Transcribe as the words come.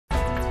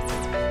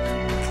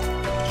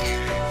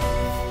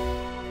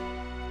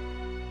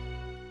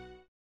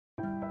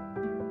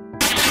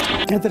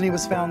Anthony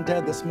was found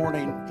dead this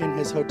morning in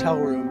his hotel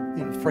room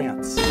in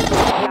France. We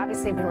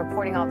obviously have been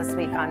reporting all this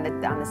week on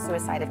the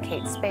suicide of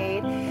Kate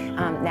Spade.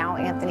 Now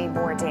Anthony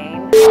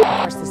Bourdain. Of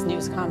course, this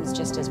news comes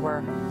just as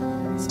we're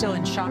still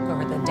in shock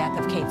over the death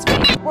of Kate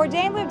Spade.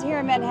 Bourdain lived here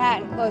in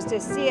Manhattan, close to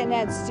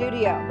CNN's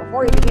studio,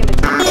 before he became a...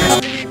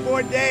 Anthony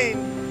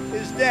Bourdain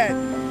is dead,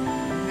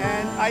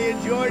 and I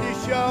enjoyed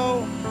his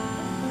show.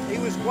 He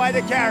was quite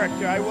a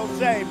character, I will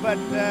say, but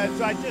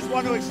so I just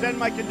want to extend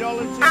my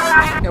condolences.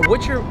 Now,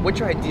 what's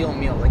your ideal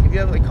meal? Like, if you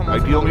have like come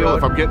on ideal meal,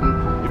 if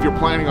you're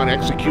planning on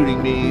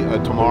executing me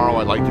tomorrow,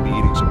 I'd like to be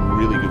eating some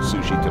really good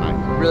sushi tonight.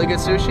 Really good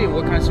sushi?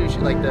 What kind of sushi?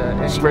 Like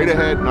the straight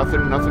ahead,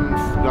 nothing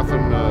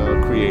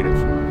creative.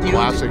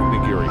 Classic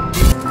nigiri.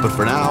 But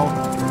for now,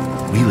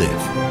 we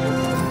live.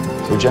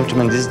 So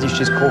gentlemen, this dish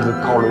is called the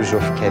collage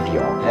of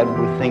caviar.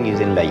 Everything is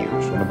in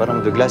layers. On the bottom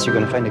of the glass, you're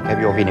going to find a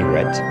caviar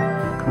vinaigrette,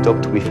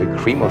 topped with a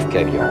cream of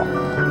caviar,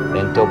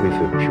 then topped with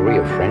a puree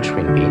of French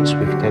green beans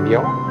with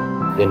caviar,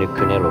 then a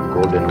quenelle of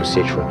golden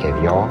Osage for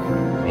caviar,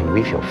 and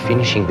with you're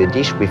finishing the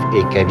dish with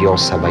a caviar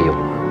sabayon.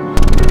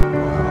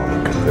 Wow,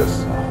 look at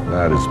this.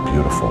 That is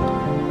beautiful.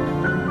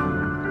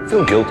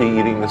 Feel guilty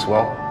eating this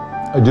well?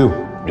 I do.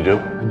 You do?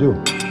 I do.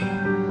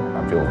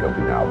 I'm feeling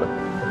guilty now, but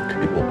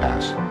it will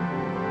pass.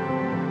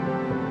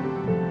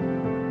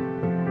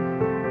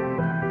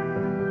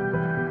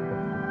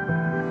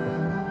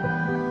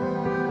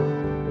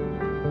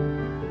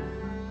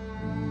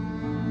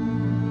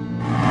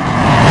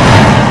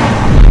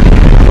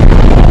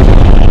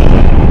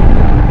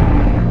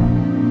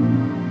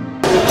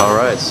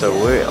 So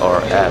we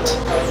are at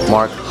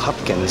Mark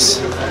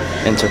Hopkins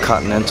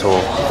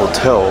Intercontinental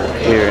Hotel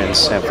here in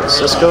San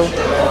Francisco,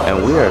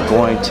 and we are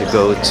going to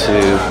go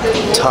to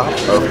Top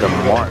of the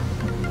Mark.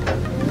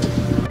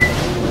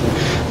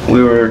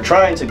 We were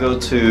trying to go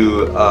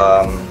to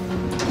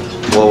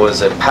what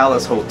was it,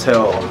 Palace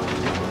Hotel,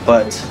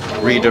 but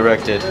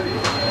redirected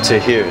to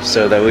here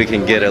so that we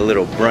can get a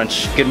little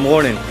brunch. Good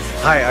morning.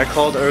 Hi, I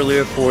called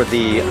earlier for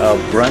the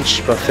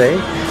brunch buffet.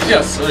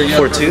 Yes,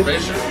 for two.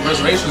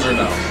 Reservations or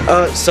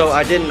no? So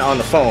I didn't on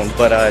the phone,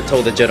 but I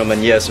told the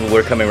gentleman yes, and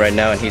we're coming right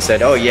now, and he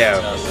said, "Oh yeah."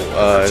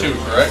 For two,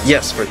 correct?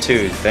 Yes, for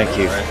two. Thank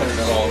you.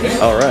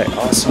 All right,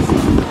 awesome.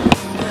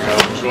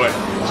 Enjoy.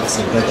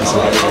 Awesome. Thank you so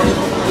much.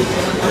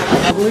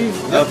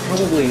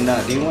 Probably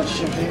not. Do you want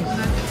champagne?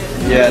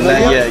 Yeah,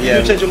 not yet. Yeah.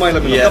 You change your mind.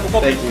 Let me know. Yeah, Cup of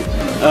coffee? thank you.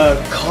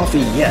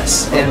 Coffee,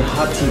 yes, and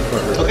hot tea for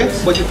her. Okay.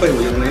 What's your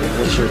flavor, young lady?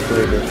 What's your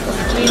flavor?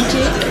 Green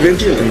tea? Green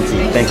tea. Green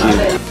tea. Thank you.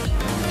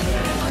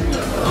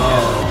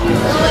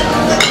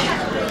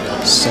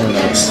 So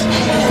nice.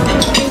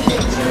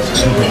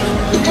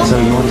 So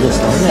you want to get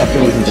started? I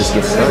think we can just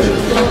get started.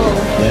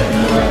 Yeah.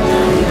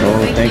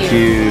 Oh, thank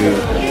you.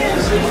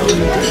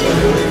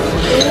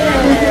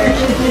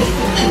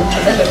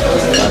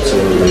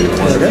 Absolutely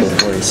wonderful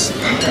place.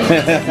 Can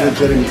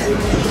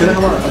I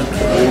have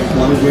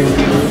one green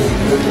tea?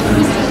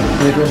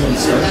 Can I go ahead and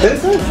start?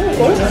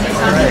 All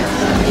right.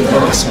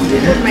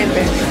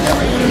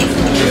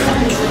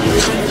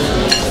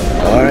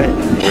 All right.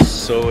 We're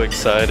so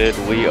excited.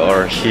 We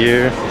are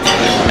here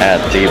at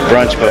the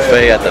brunch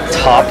buffet at the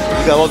top.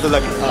 You got all the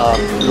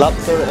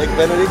lobster egg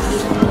benedict.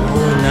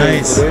 Oh,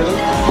 nice.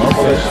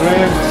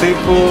 Shrimp,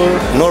 seafood,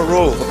 no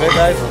roll. Okay,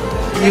 guys.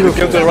 You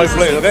came to the right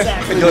place. Okay.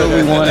 Enjoy what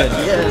we wanted.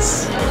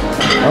 Yes.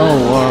 Oh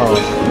wow.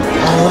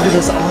 Oh, look at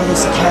this! All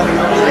this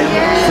caviar,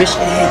 fish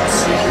eggs.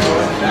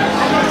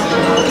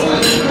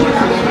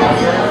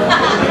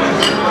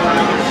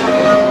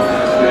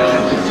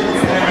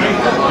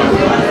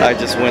 I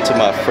just went to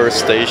my first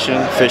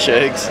station, fish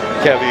eggs,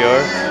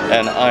 caviar,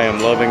 and I am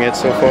loving it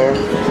so far.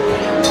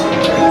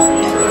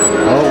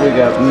 Oh, we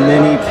got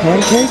mini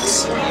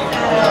pancakes.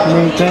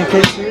 Mini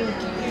pancakes here.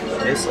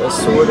 It's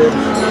assorted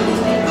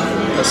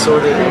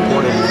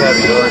imported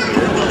caviar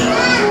here.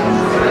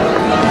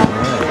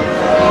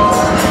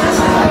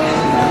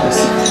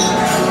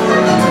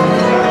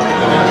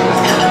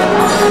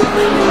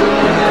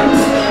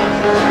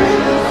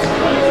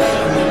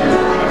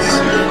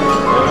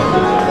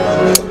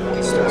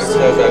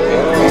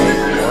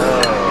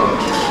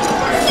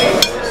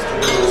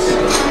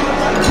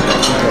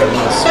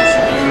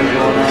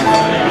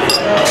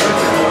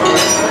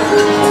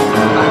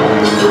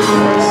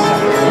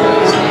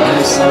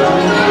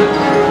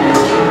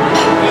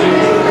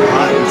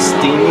 Hot and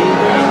steamy.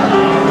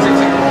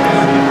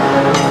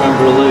 Creme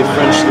brulee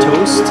French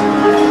toast.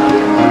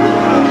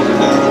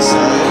 Down the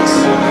sides.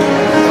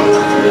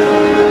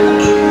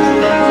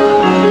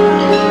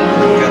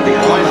 We got the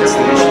omelet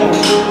station.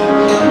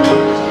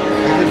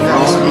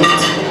 Raw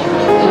meat.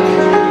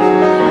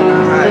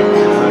 Alright.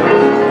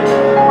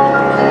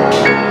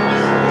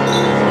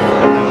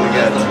 And then we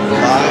got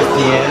live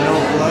piano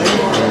play.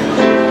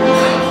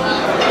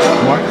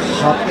 Mark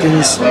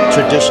Hopkins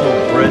traditional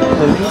bread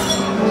pudding.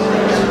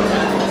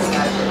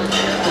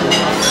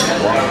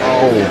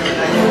 Wow.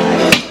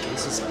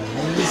 This is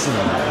amazing.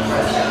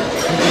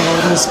 Look at all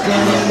these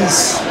guys.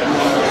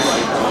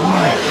 Oh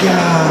my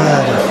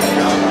god.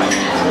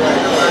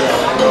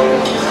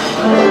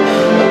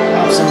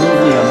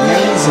 Absolutely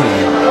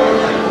amazing.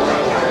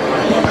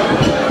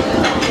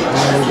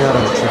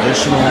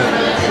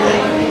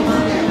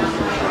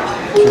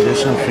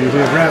 traditional food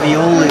here.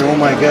 Ravioli. Oh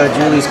my God,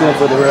 Julie's going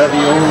for the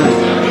ravioli.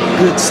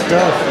 Good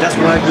stuff. That's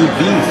Wagyu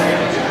beef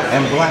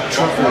and black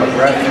truffle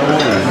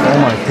ravioli. Oh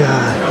my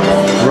God.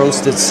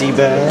 Roasted sea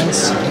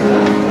bass.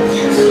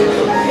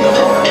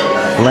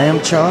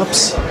 Lamb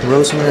chops.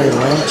 Rosemary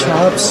lamb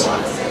chops.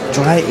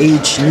 Dry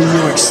aged New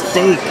York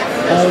steak.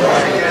 Oh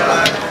my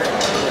God.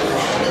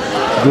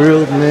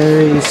 Grilled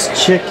Mary's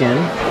chicken.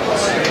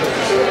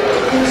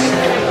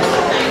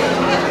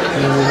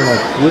 And then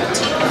like whipped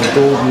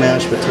gold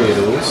mashed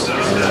potatoes.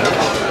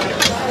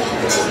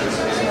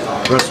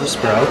 Brussels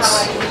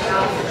sprouts.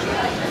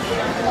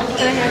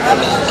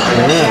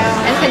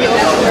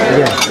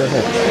 Yeah, go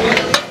ahead.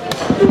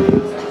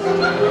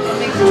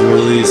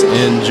 Julie's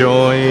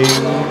enjoying.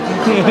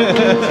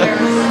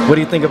 What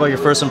do you think about your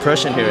first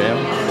impression here, Em?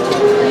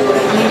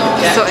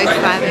 I'm so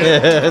excited.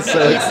 Yeah, so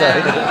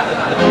excited.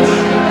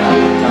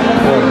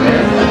 Oh,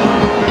 man.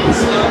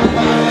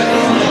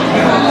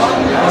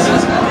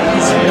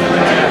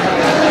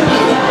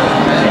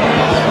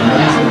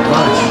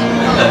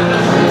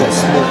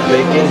 Smoked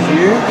bacon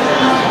here.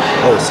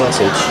 Oh,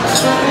 sausage.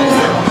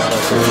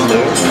 Sausage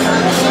there.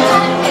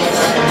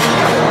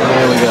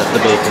 And we got the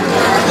bacon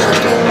there.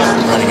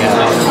 Running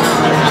out.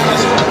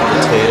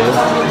 Potato.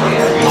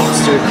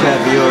 Lobster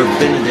caviar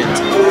Benedict.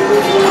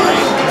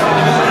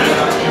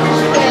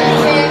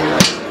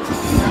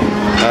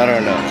 I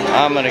don't know.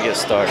 I'm gonna get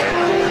started.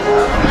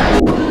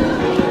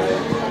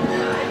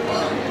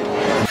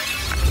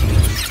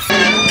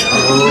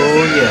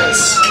 Oh yes.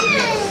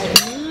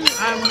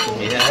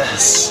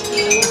 Yes.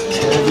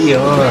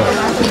 Caviar.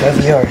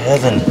 Caviar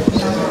heaven.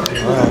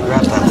 Alright,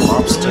 grab that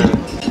lobster.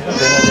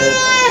 Benedict.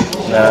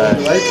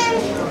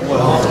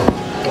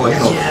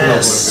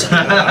 Yes.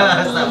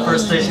 That's that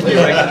first station you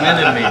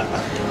recommended me.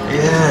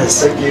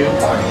 Yes. Thank you.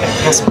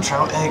 Got some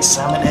trout eggs,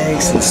 salmon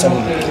eggs, and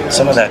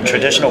some of that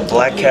traditional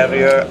black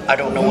caviar. I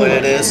don't know what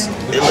it is.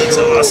 It looks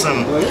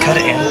awesome. Cut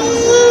it in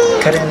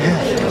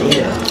half.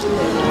 Yeah.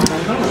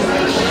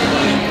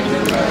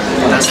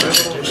 That's the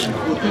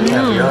traditional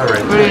caviar right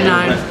there. Very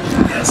nice.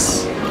 Yes.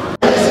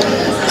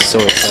 So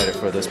excited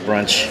for this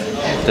brunch.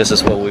 This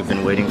is what we've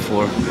been waiting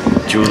for.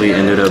 Julie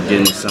ended up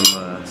getting some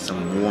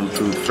warm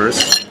food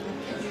first.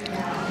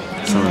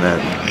 Some of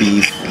that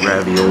beef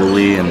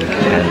ravioli and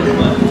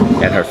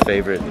her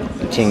favorite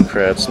king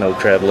crab, snow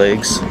crab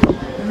legs.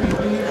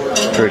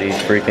 Pretty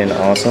freaking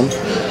awesome.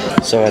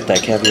 So at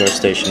that caviar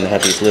station they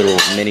have these little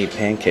mini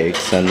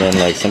pancakes and then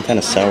like some kind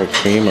of sour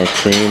cream or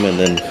cream and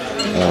then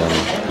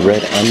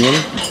red onion.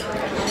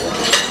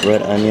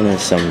 Red onion and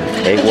some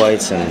egg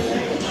whites and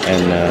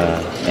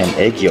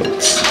egg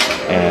yolks.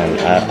 And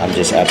I'm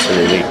just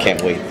absolutely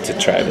can't wait to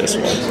try this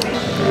one.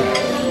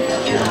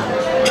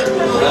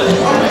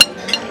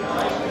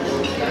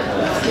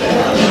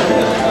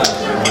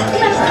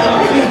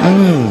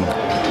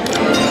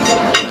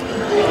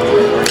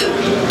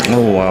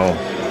 Oh wow.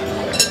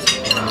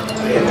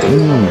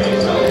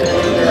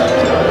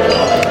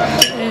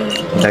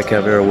 That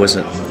caviar was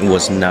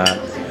not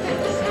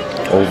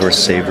over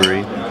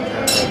savory,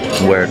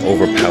 where it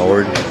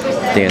overpowered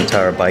the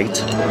entire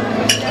bite.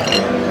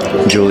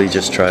 Julie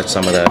just tried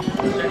some of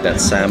that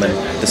salmon.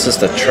 This is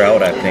the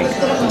trout, I think.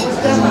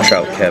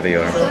 Trout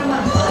caviar.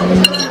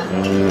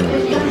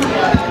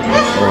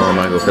 Oh, I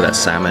might go for that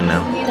salmon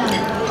now.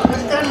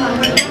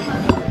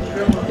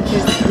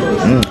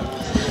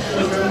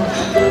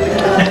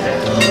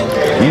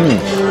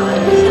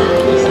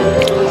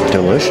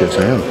 Delicious,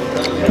 man.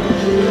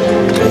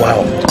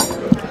 Wow.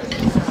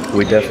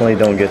 We definitely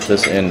don't get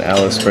this in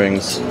Alice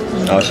Springs,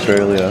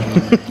 Australia.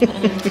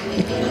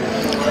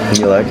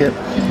 You like it?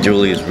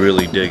 Julie is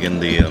really digging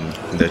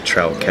the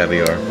trout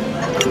caviar.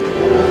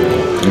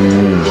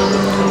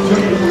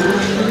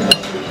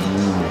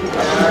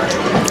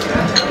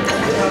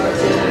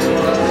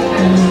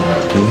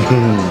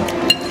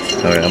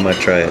 Alright, I'm gonna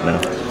try it now.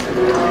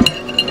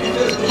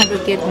 Have a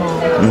good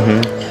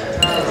one.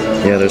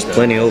 Yeah, there's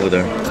plenty over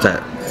there.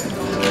 That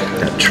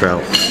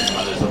trout.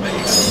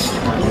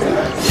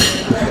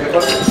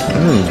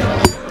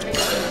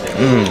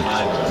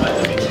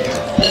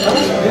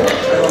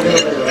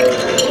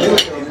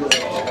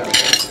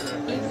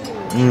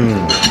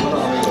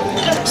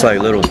 It's like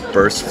little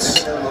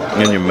bursts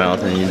in your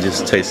mouth and you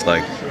just taste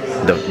like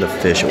the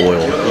fish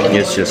oil.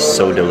 It's just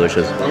so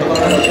delicious.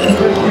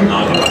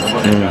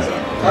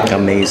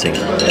 Amazing.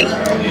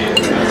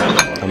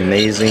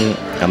 Amazing,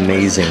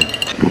 amazing.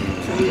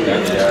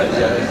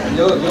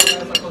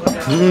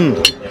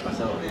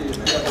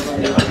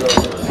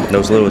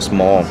 Those little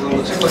small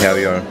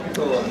caviar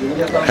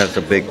has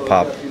a big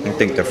pop. I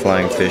think they're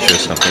flying fish or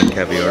something,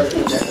 caviar.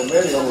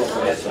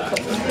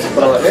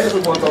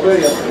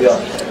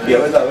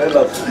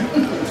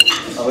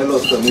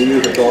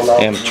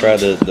 And try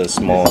the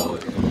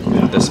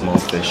small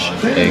fish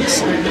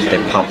eggs. They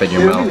pop in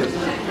your mouth.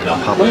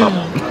 Pop, pop.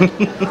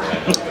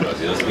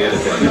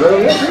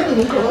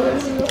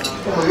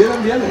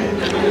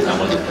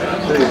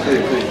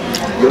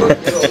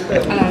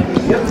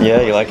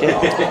 Yeah, you like it?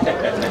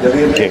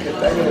 Here.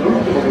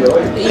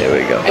 There we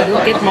go. I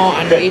will get more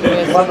and eat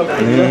with.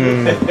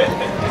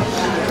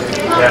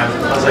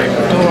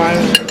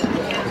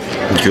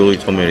 Julie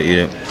told me to eat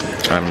it.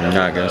 I'm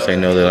not gonna say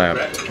no to that.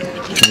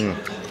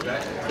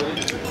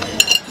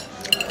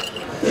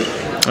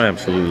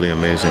 Absolutely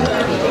amazing.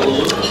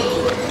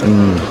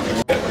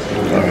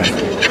 Alright.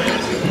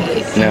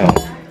 Now,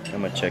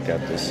 I'm gonna check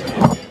out this.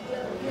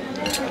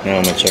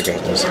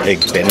 Egg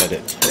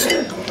Benedict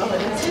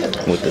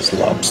with this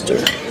lobster.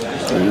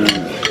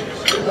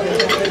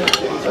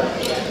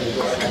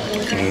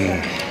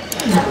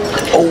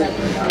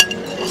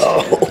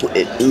 Oh,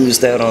 it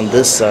oozed out on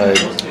this side.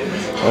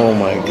 Oh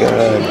my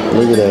god,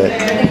 look at that.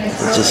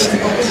 It just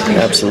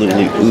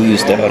absolutely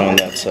oozed out on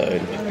that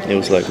side. It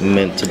was like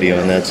meant to be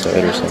on that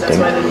side or something.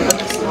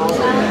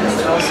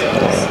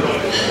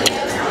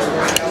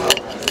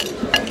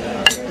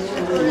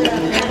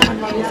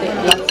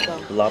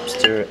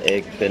 Lobster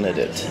egg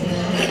Benedict.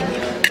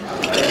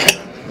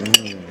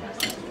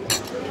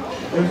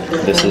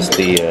 This is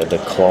the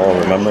claw,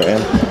 remember,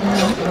 Em?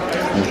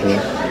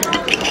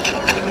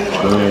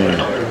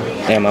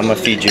 Em, I'm gonna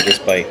feed you this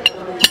bite.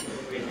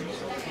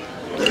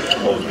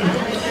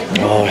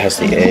 Oh, it has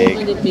the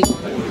egg.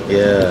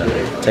 Yeah,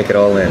 take it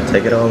all in.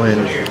 Take it all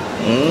in.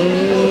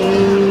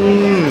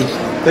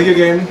 Thank you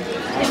again.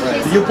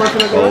 Did you park in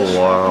the garage? Oh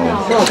wow.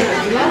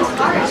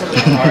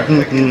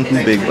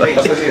 Big bite.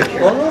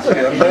 Oh, that's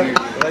okay. I'm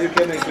glad you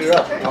came and clear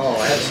up. Oh,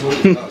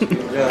 absolutely.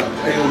 Yeah.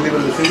 Hey, we'll leave it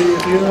in the city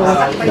if you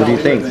What do you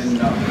think?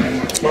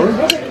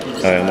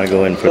 Alright, I'm gonna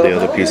go in for the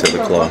other piece of the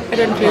claw. I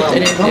don't feel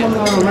anything.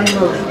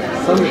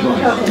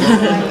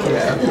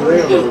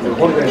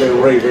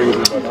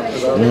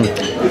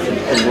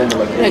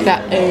 I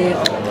got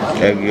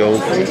egg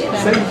yolk,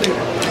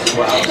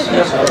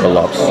 the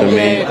lobster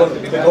meat.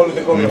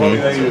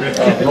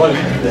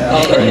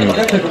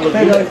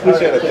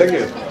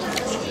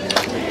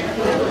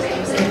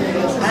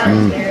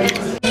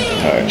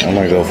 Alright, I'm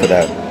gonna go for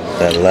that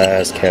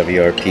last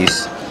caviar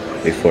piece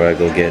before I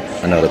go get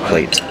another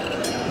plate.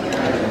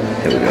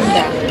 Here we go.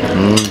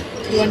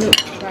 You want to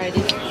try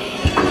this?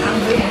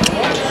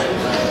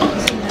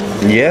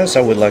 Yes,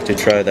 I would like to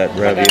try that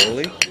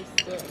ravioli.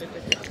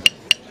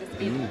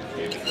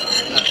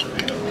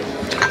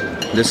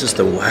 This is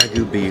the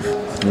Wagyu beef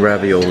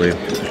ravioli.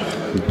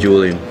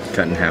 Julie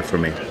cut in half for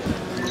me.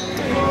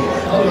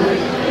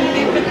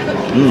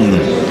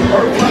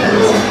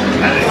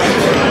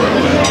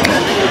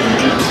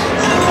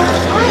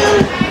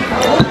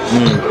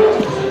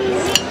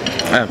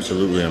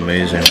 Absolutely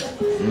amazing.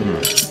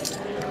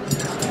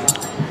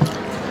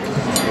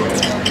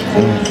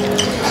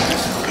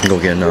 Go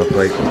get another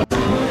plate.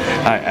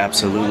 I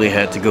absolutely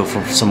had to go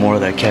for some more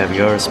of that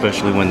caviar,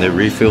 especially when they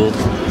refilled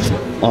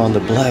on the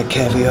black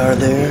caviar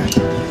there.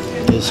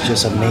 It's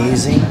just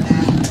amazing.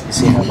 You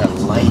see how that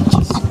light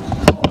just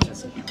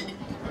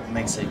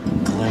makes it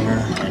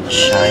glimmer and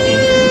shiny.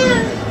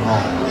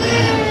 Oh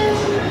man.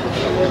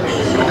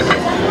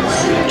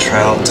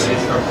 Trout,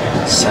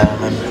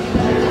 salmon.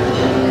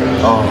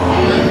 Oh,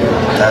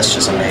 that's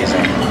just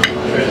amazing.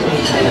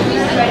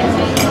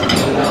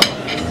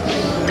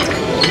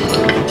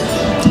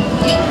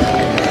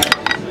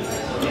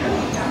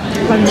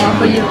 One more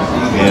for you.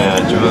 Yeah,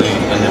 Julie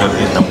ended up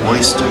getting the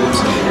oysters,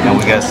 and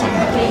we got some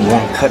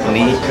warm cut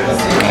meat,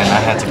 and I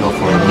had to go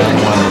for another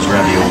one of those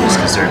raviolis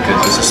because they're good.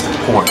 This is the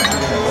pork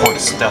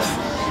stuff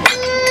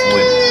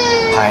with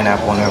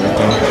pineapple and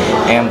everything.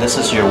 And this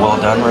is your well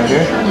done right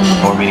here,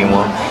 or medium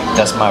well.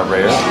 That's my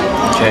rare,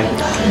 okay?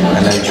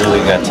 And then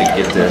Julie got to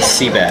get the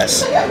sea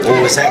bass.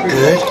 Oh, is that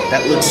good?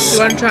 That looks so You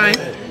want to try?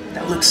 good.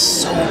 That looks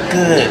so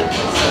good.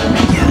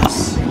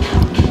 Yes.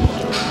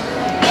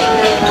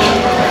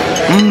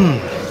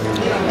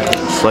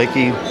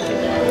 Flaky,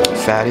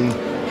 fatty.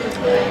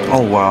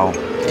 Oh wow,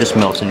 just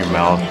melts in your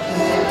mouth.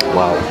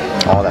 Wow,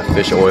 all that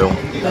fish oil.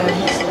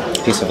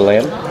 Piece of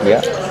lamb,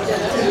 yeah.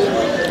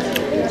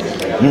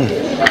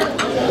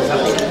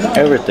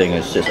 Everything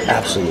is just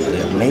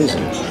absolutely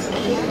amazing.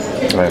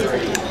 All right.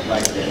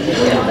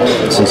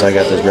 Since I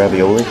got this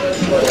ravioli,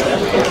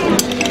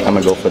 I'm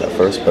gonna go for that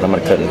first, but I'm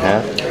gonna cut it in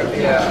half.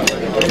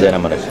 Then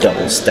I'm gonna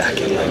double stack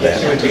it like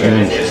that.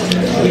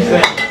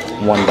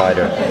 One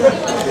biter.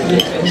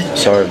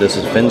 Sorry if this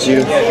offends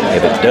you.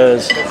 If it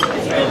does,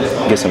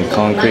 get some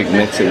concrete,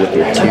 mix it with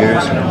your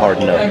tears, and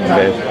harden up,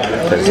 okay?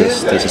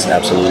 Because this is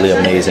absolutely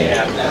amazing.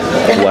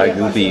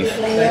 Wagyu beef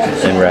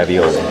and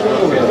ravioli.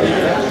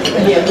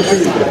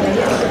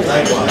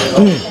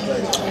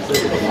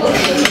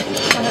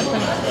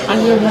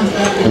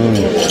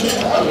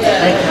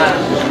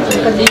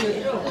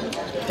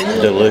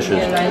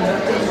 Delicious.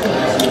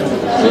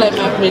 Let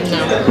my plate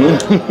now.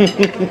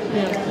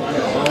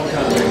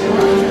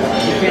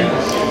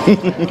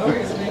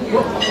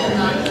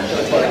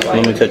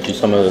 Let me cut you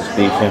some of this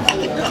beef here.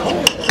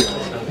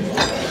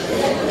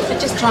 I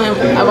just try. I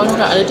want to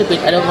try a little bit.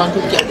 I don't want to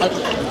get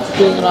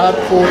doing a lot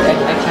of food and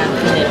I can't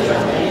finish.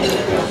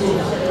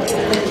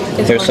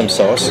 Here's some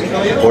sauce,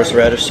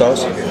 horseradish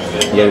sauce, a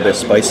little bit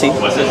spicy.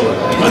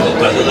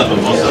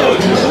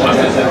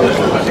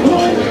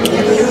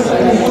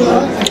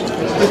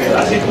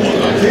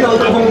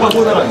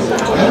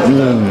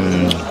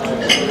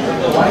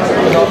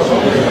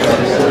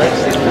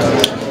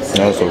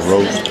 That's a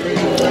roast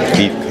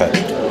beef cut.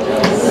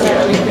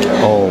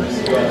 Oh,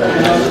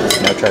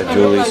 now try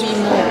Julie's.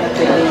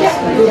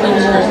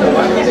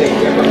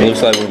 It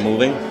looks like we're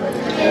moving.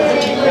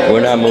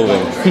 We're not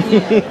moving.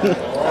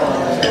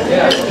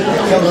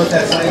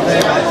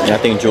 I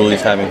think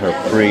Julie's having her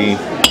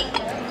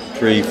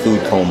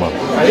pre-food coma.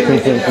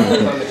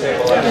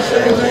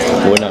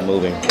 We're not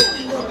moving.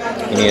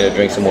 You need to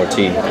drink some more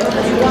tea.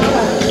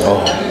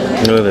 Oh,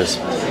 look at this.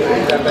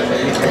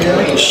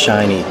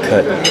 Shiny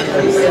cut,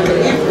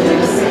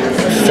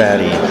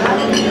 fatty,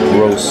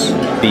 roast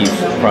beef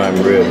prime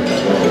rib.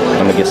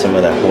 I'm gonna get some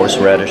of that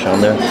horseradish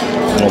on there.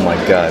 Oh my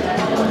God.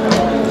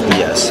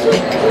 Yes.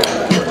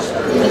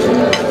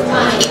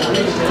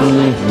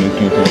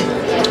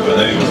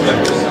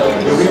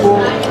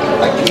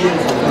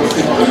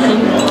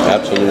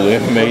 Absolutely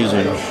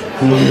amazing.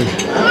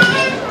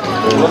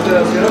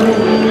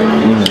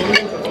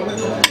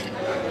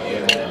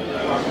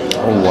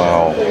 Oh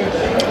wow.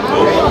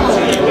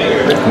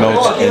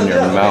 Melts in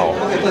your mouth.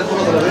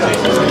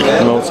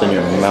 Melts in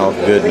your mouth,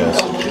 goodness.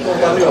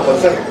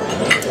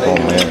 Oh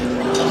man.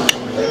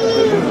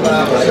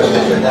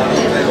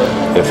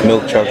 If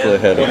milk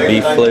chocolate had a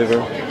beef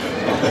flavor,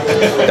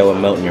 that would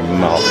melt in your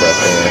mouth right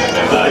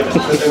there.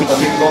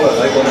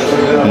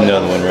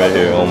 Another one right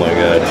here, oh my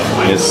God.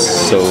 It's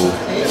so,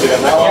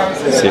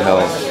 see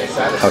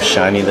how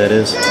shiny that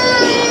is?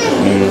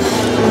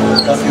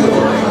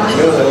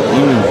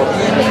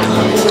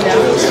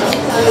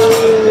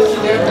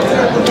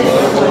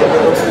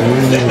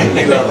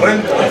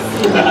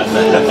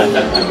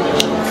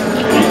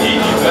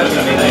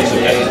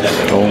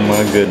 Oh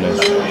my goodness.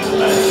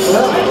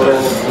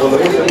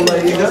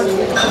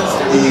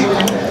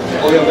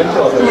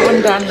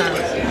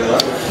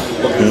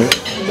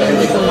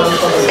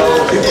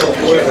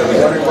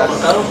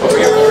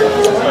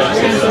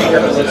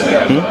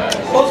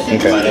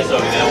 Okay.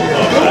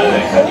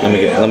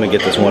 Let me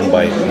get this one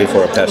bite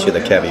before I pass you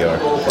the caviar.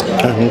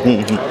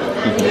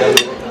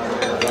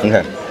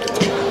 Okay.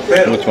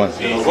 Which one?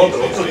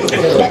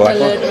 The black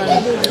one?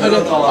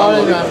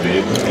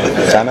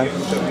 Salmon?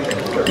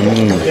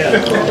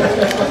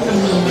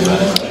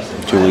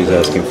 Julie's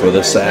asking for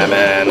the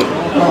salmon.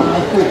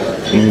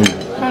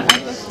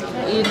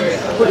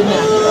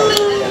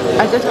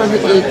 I just want to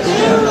eat this.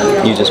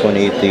 You just want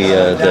to eat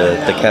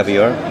the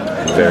caviar?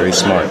 Very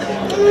smart.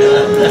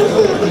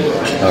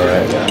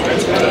 Alright.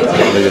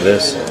 Look at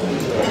this.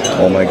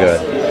 Oh my God.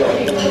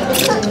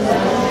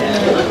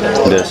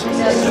 This,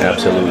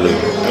 absolutely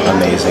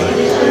amazing.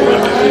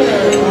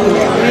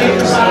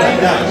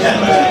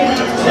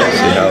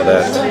 See how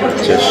that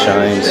just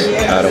shines?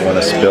 I don't want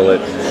to spill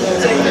it.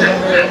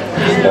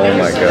 Oh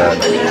my God.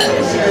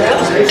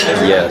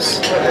 Yes.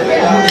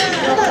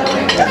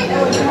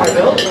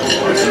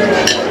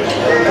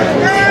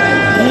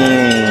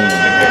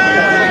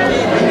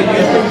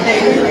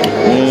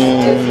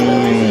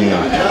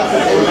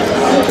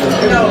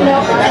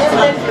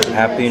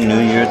 Happy New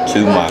Year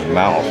to my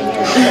mouth.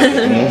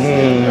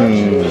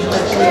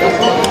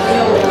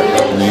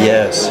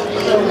 Yes.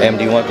 Em,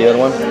 do you want the other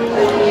one?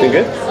 You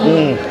good?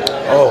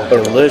 Oh,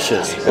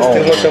 delicious. Oh.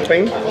 You want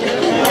champagne?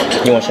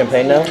 You want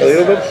champagne now? A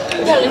little bit?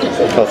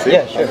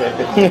 Yeah, sure.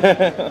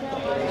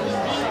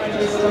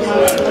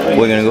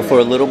 We're gonna go for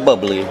a little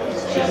bubbly.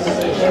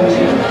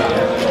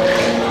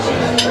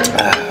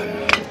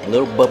 A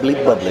little bubbly.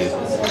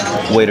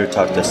 Waiter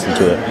talked us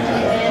into it.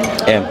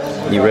 Em,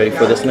 you ready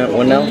for this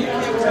one now?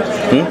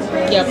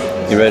 Yep.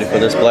 You ready for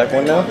this black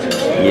one now?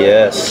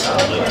 Yes.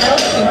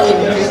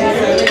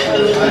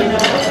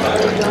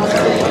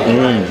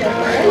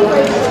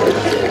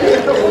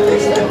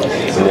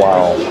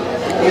 Wow.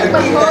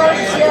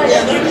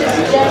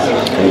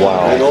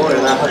 Wow. I know,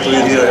 and I have to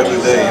eat here every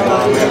day, you know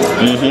what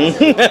I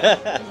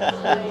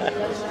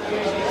mean?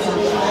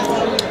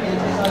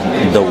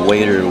 The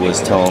waiter was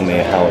telling me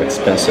how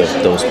expensive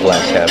those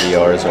black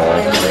caviars are,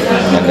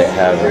 and they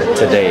have it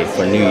today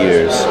for New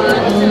Year's.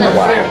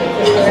 Wow,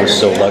 we're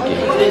so lucky.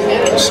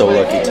 We're so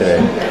lucky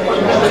today.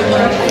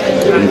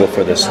 We can go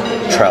for this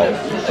trout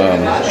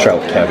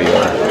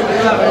caviar.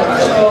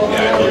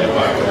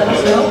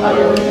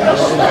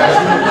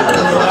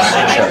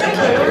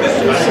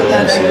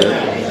 You see it?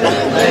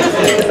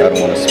 I don't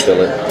want to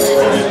spill it.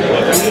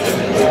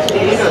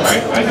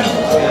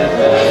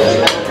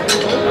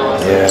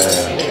 Yeah.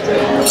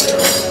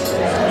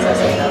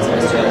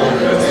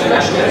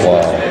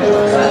 Wow.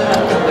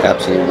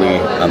 Absolutely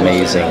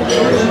amazing.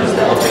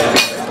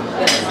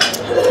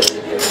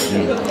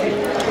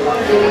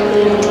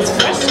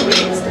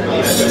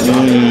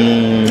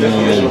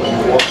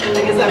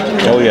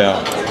 Oh yeah.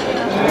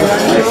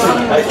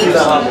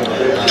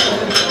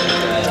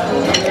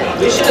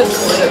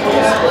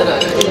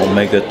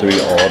 Omega-3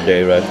 all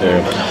day right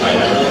there.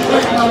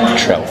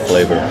 Trout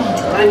flavor.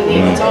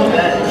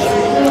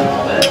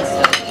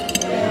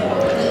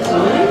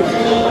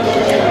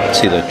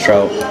 See the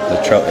trout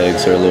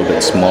eggs are a little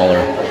bit smaller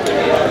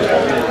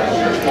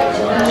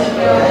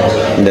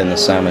than the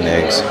salmon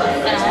eggs.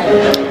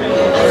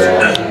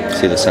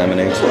 See the salmon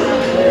eggs? A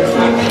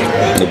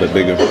little bit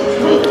bigger.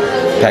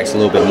 Packs a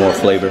little bit more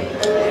flavor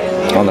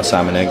on the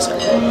salmon eggs.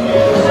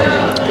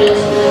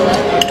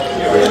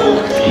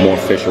 More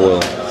fish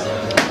oil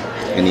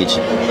in each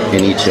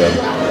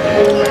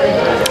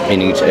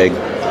egg.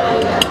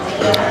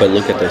 But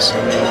look at this.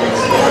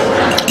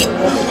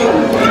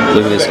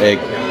 Look at this egg.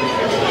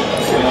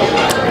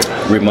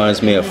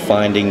 Reminds me of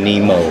Finding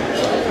Nemo.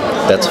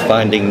 That's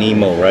Finding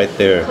Nemo right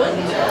there.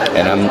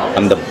 And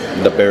I'm the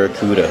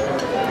barracuda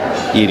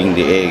eating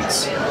the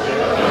eggs.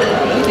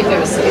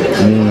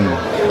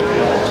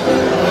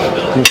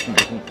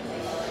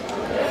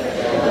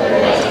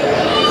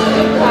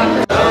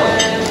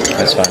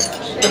 That's fine.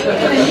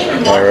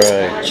 All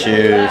right,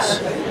 cheers.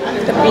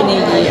 Happy New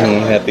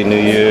Year. Happy New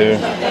Year.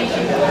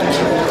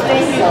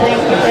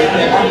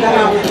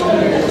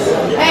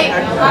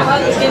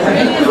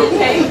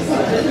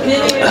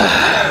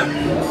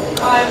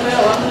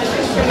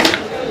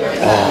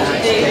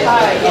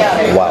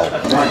 Wow.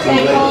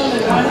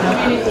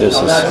 This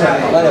is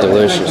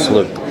delicious.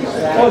 Look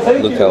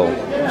how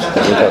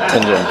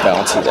tender and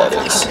bouncy that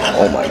is.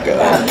 Oh my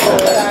god.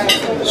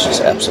 It's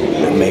just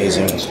absolutely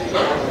amazing.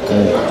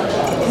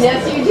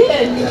 Yes, you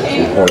did.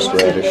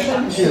 Horseradish.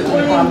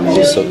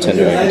 It's so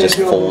tender, I can just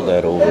fold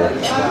that over.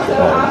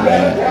 Oh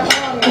man.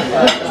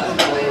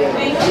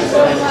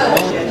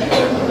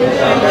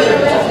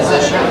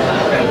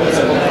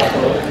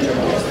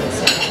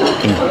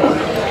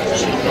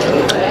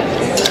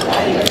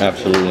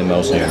 Absolutely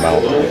melts in your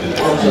mouth.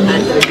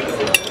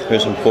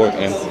 Here's some pork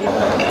and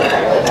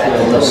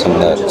some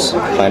nuts,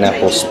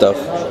 pineapple stuff,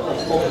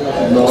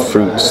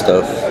 fruit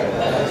stuff,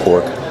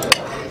 pork.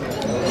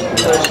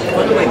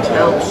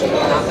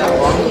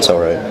 It's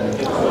alright.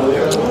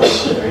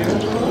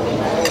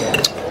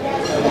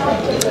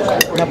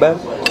 Not bad.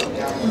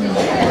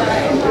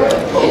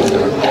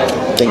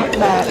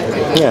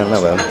 Yeah,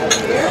 not bad.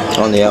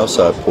 On the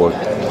outside pork,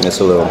 it's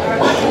a little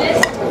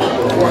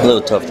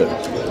tough there.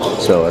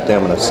 So I think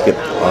I'm gonna skip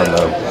on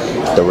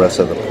the rest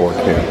of the pork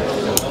here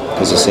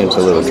because it seems a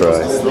little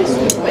dry.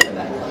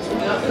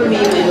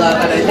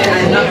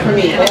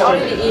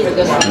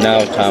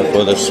 Now time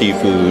for the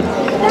seafood.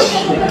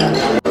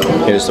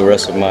 Here's the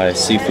rest of my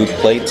seafood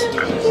plate.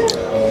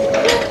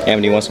 Am,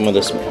 do you want some of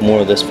this,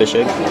 more of this fish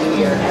egg?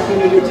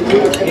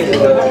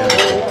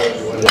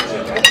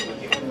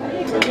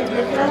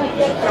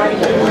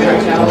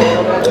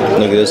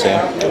 Look at this, Am.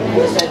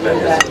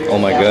 Oh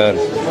my god,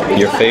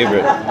 your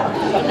favorite.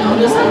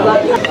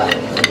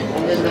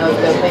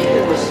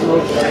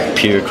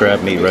 Pure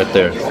crab meat right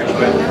there.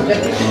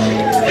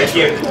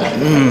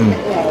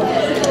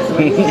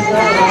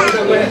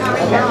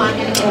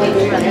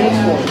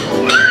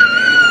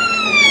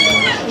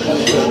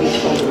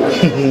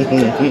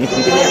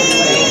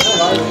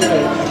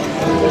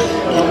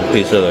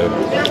 Piece of the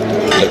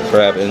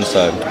crab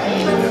inside.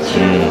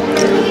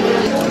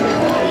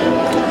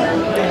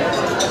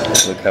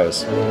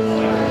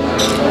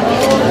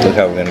 Look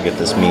how we're gonna get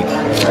this meat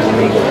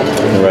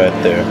right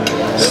there.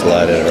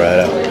 Slide it right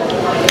out.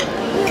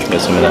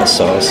 Get some of that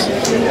sauce.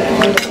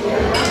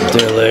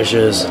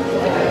 Delicious.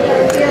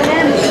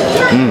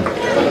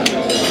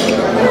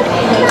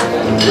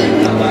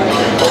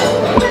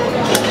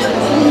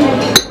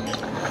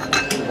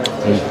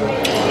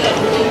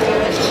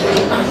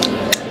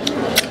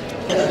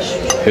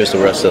 Here's the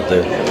rest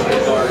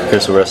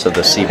of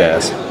the sea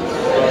bass.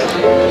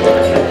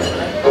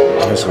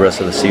 Here's the rest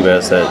of the sea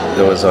bass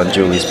that was on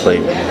Julie's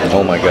plate.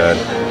 Oh my god.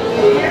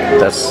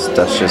 That's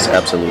just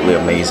absolutely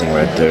amazing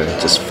right there. It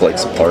just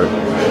flakes apart.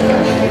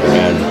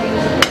 And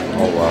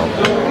oh wow.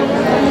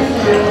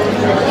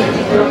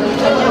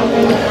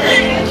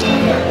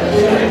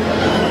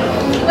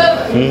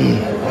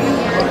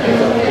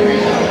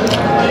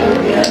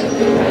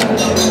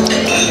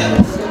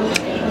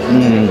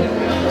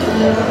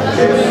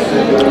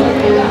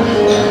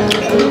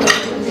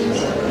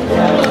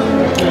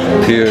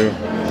 Pure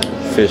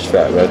fish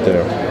fat right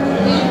there.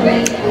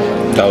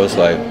 That was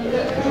like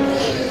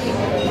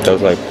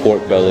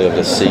pork belly of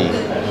the sea.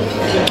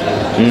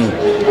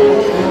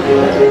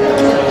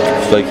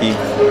 Flaky.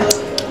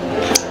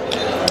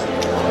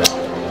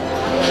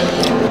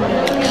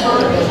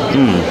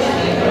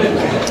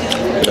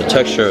 The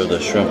texture of the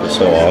shrimp is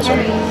so awesome.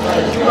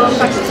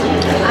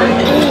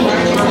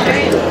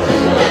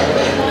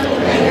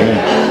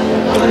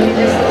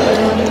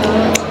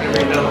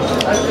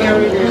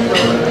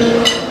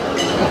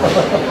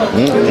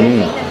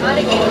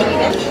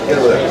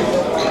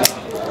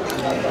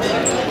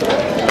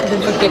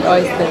 Don't forget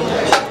oyster.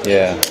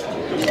 Yeah.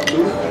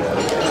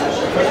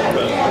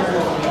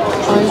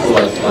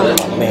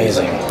 Oyster.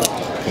 Amazing.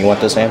 You want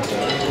this, Sam?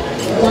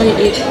 Why you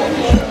eat?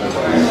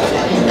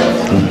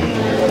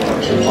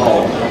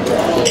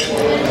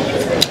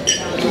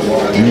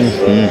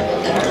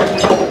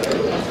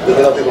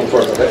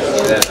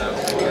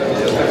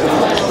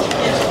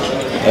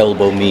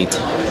 Elbow meat.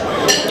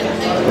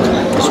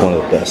 It's one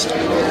of the best.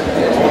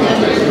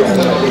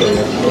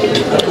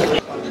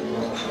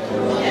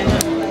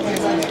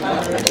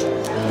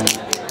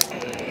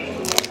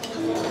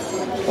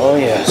 Oh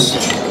yes,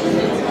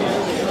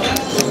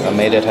 I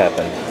made it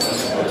happen.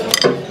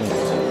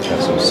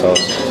 Got some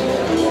sauce.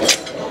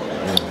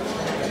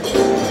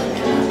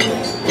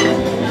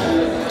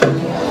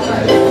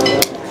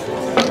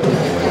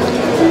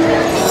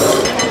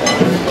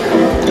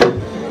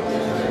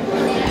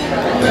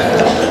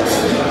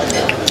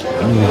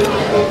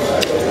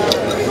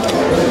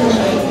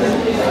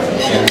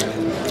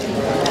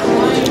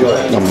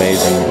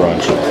 Amazing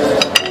brunch.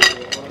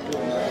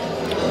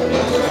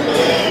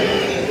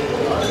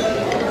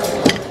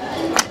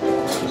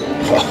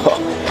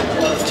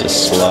 Just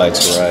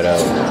slides right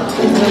out.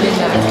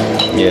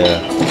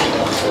 Yeah.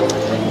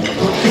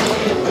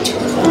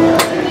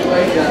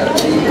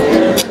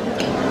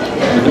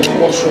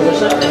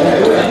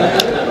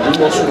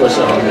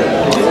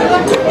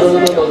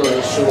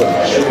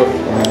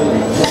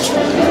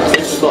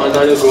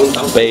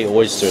 Bay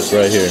oysters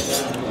right here.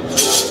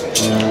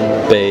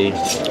 Bay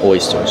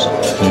oysters.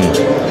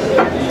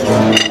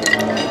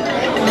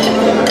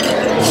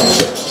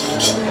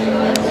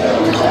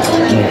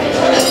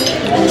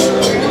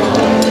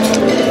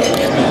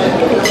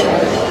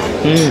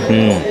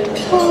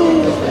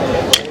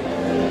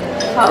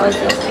 How is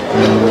it?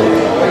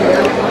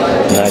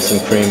 Nice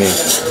and creamy.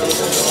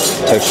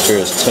 Texture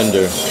is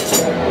tender.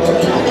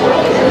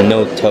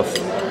 No tough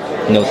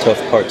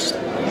parts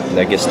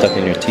that get stuck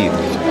in your teeth.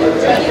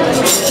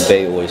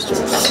 Bay oyster.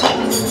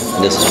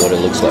 This is what it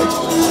looks like.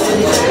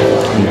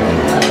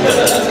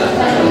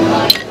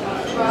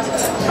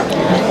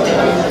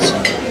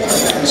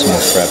 Some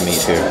more crab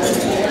meat here.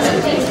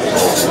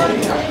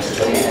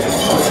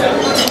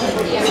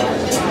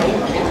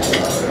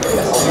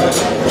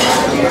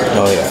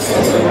 Oh yeah.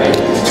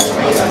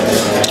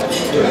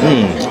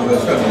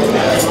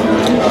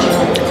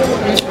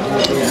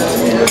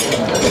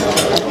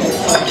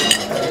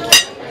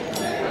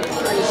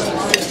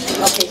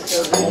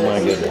 Oh my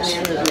goodness.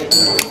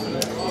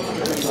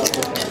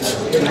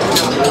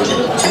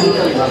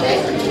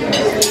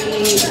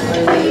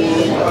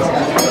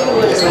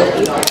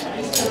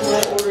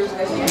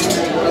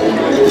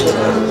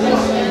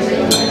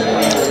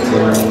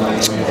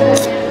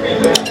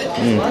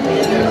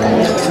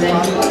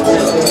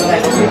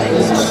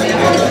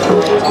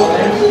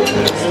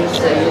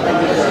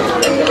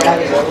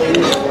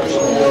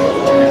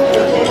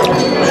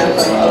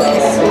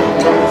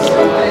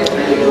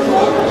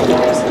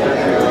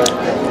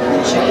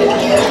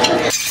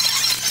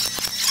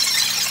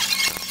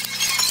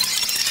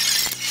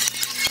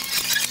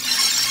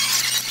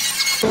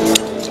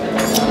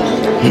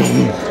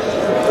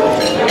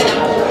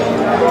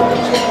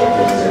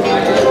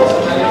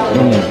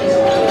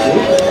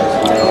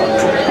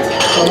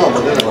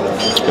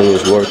 It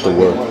was worth the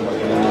work.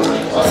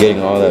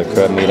 Getting all that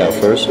crab meat out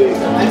first, and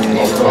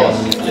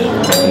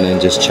then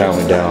just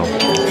chowing down.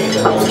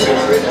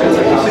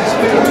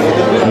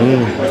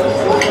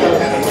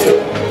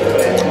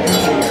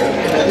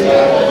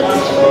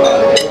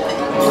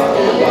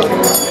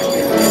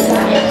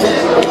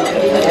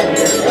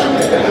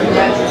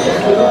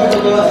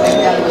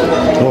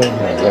 Oh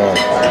my God.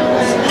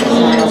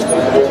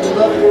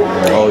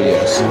 Oh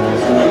yes.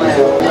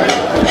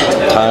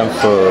 Time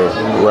for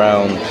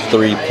round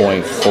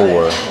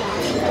 3.4,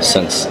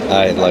 since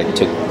I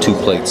took 2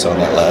 plates on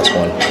that last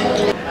one.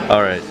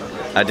 All right,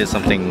 I did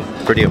something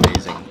pretty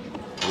amazing,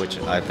 which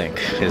I think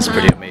is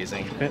pretty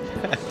amazing.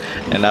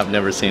 And I've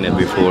never seen it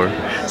before,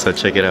 so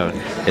check it out.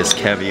 It's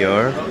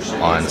caviar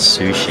on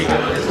sushi.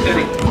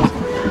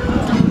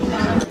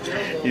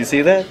 You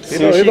see that?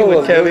 Sushi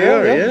with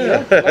caviar,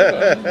 yeah.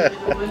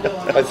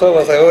 I saw it, I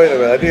was like, oh, wait a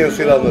minute, I didn't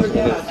see it on this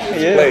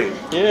plate.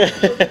 Yeah.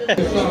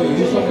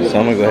 So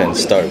I'm gonna go ahead and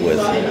start with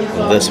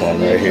this one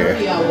right here.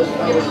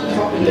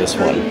 This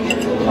one.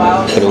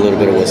 Put a little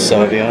bit of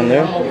wasabi on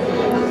there.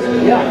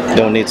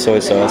 Don't need soy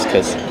sauce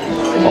because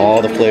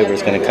all the flavor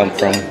is gonna come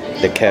from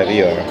the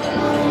caviar.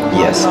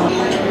 Yes.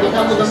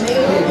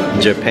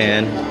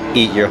 Japan,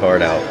 eat your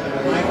heart out.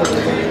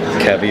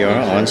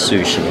 Caviar on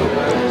sushi.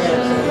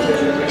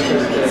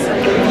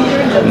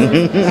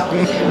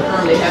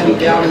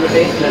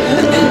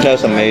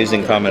 That's an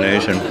amazing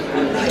combination.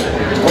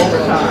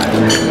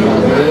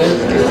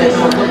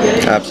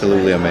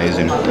 Absolutely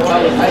amazing.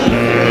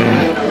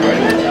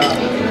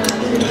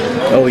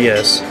 Oh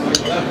yes.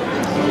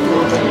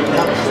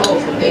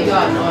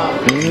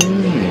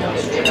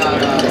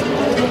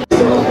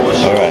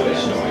 Alright,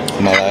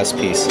 my last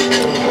piece.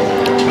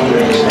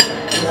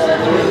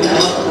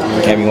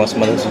 Cam, you want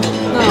some of this?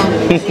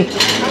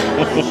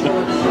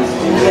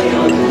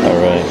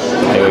 Alright,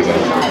 here we go.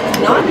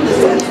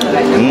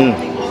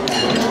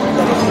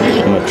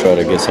 I'm gonna try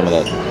to get some of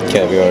that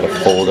caviar to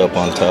fold up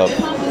on top.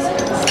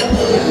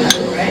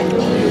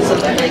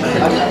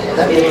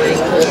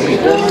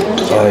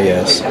 Oh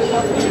yes.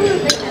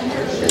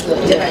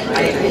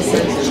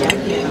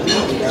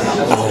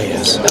 Oh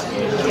yes.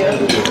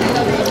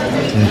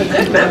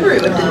 Good memory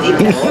with the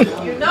details.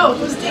 know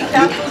who's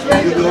decaf, who's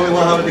regular. You're the only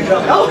one having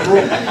decaf. Oh.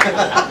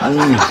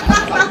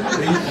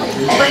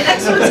 My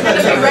next one's going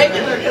to be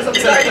regular because I'm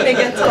starting to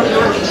get told.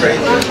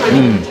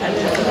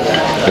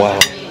 Wow.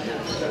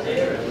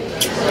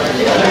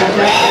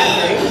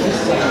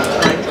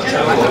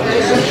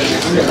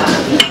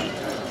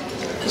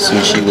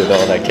 Sushi with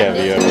all that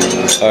caviar.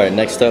 Alright,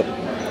 next up,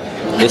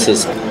 this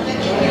is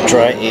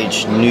dry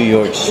aged New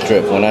York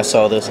strip. When I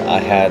saw this, I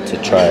had to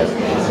try it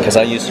because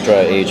I used to dry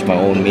age my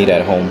own meat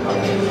at home.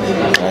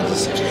 I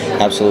just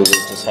absolutely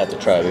just had to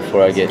try it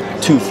before I get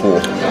too full.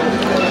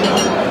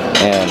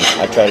 And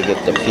I try to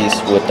get the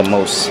piece with the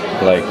most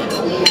like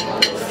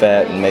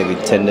fat and maybe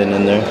tendon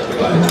in there.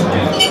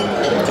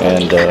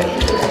 And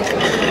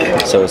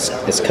so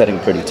it's cutting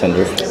pretty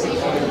tender.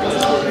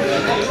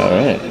 All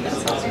right,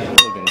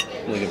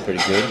 looking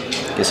pretty good.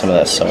 Get some of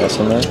that sauce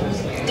in there.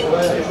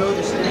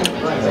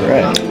 All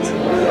right.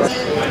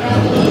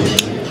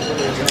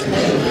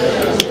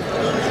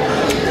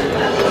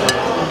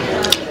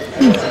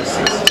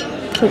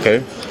 Okay,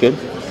 it's good.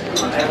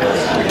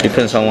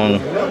 Depends how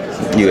long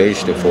you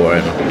aged it for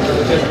and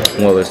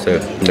what was the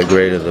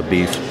grade of the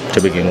beef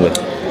to begin with.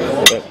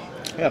 But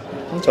yeah,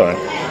 it's alright.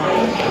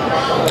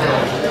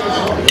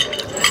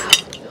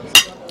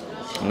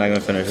 I'm not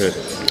gonna finish it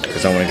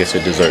because I want to get to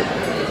dessert.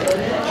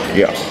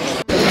 Yeah.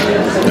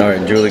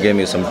 Alright, Julie gave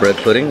me some bread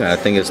pudding. I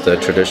think it's the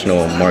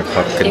traditional Mark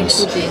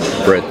Hopkins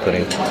bread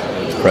pudding.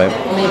 Right?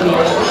 Maybe.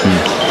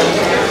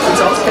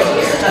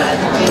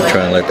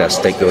 Trying to let that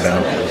steak go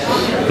down.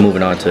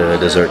 Moving on to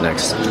dessert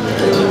next.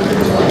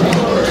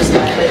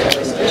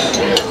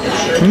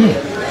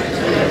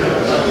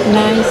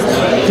 Nice.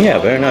 Yeah,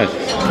 very nice.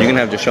 You're gonna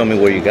have to show me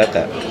where you got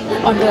that.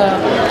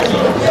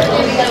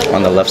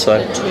 On the left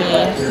side?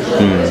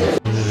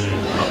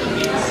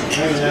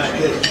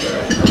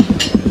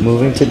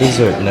 Moving to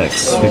dessert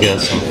next. We got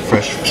some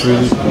fresh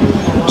fruit,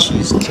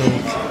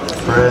 cheesecake,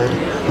 bread,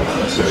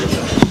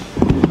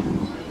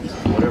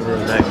 whatever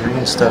that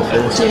green stuff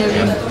is.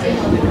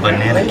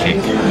 Banana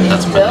cake.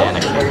 That's banana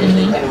cake.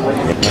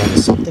 And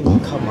something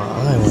caught my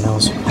eye when I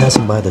was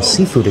passing by the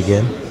seafood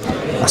again.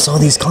 I saw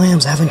these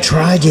clams I haven't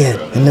tried yet,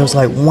 and there was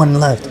like one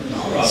left.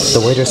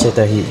 The waiter said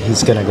that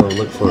he's gonna go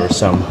look for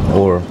some,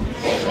 or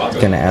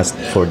gonna ask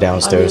for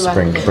downstairs to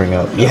bring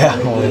up. Yeah,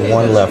 only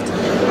one left.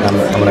 I'm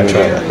gonna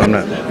try it.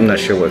 I'm not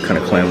sure what kind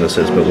of clam this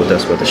is, but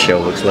that's what the shell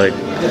looks like,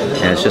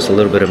 and it's just a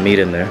little bit of meat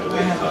in there,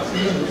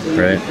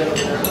 right?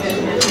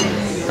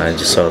 I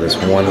just saw this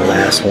one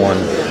last one,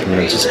 and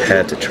I just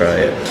had to try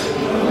it.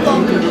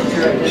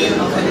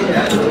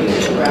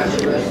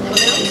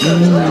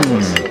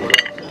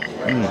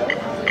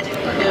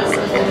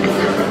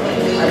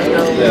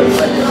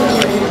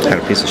 Had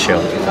a piece of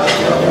shell,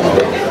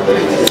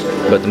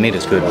 but the meat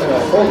is good.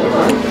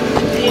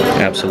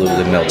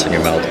 Absolutely melts in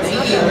your mouth.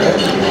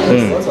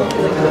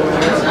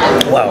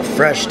 Wow,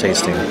 fresh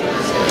tasting.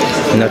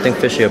 Nothing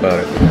fishy about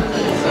it.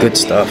 Good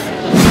stuff.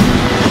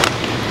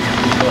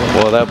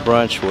 Well, that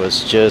brunch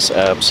was just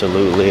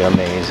absolutely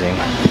amazing.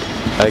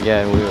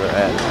 Again, we were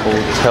at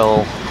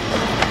Hotel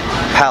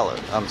Palace.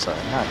 I'm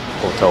sorry, not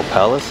Hotel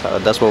Palace.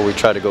 That's where we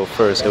tried to go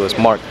first. It was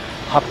Mark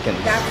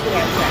Hopkins.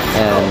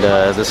 And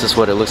this is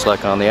what it looks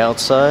like on the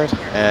outside.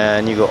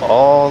 And you go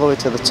all the way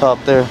to the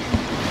top there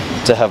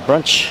to have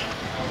brunch.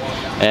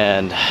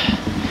 And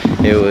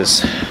it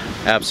was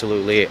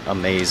absolutely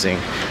amazing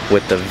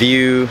with the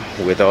view,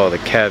 with all the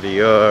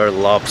caviar,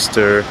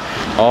 lobster,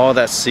 all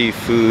that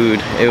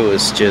seafood. It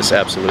was just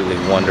absolutely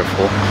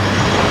wonderful.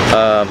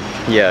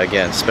 Yeah,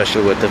 again,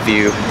 especially with the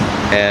view.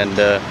 And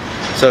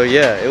so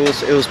yeah, it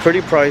was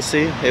pretty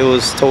pricey. It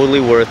was totally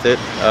worth it.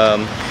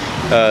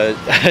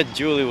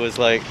 Julie was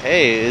like,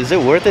 "Hey, is it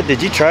worth it?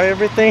 Did you try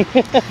everything?"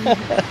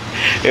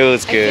 It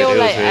was good.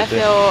 I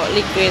feel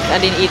liquid. I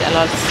didn't eat a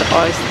lot of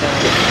oyster.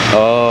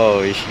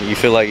 Oh, you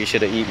feel like you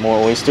should have eaten more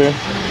oyster?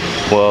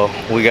 Well,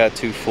 we got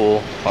too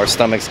full. Our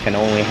stomachs can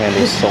only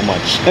handle so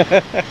much.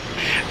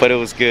 But it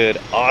was good.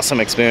 Awesome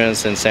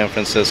experience in San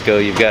Francisco.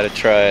 You've got to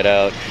try it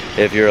out.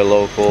 If you're a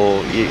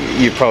local,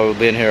 you've probably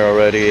been here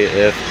already.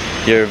 If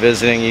you're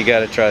visiting, you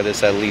got to try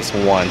this at least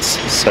once.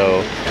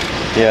 So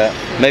yeah,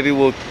 maybe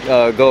we'll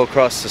go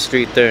across the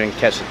street there and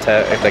catch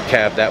the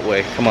cab that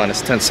way. Come on,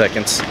 it's 10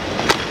 seconds.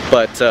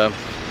 But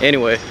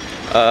anyway,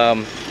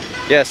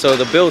 yeah, so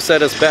the bill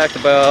set us back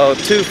about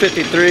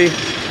 $253.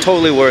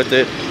 Totally worth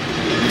it.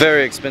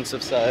 Very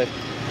expensive side.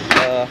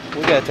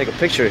 We gotta take a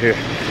picture here.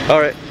 All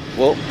right,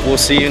 well, we'll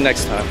see you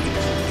next time.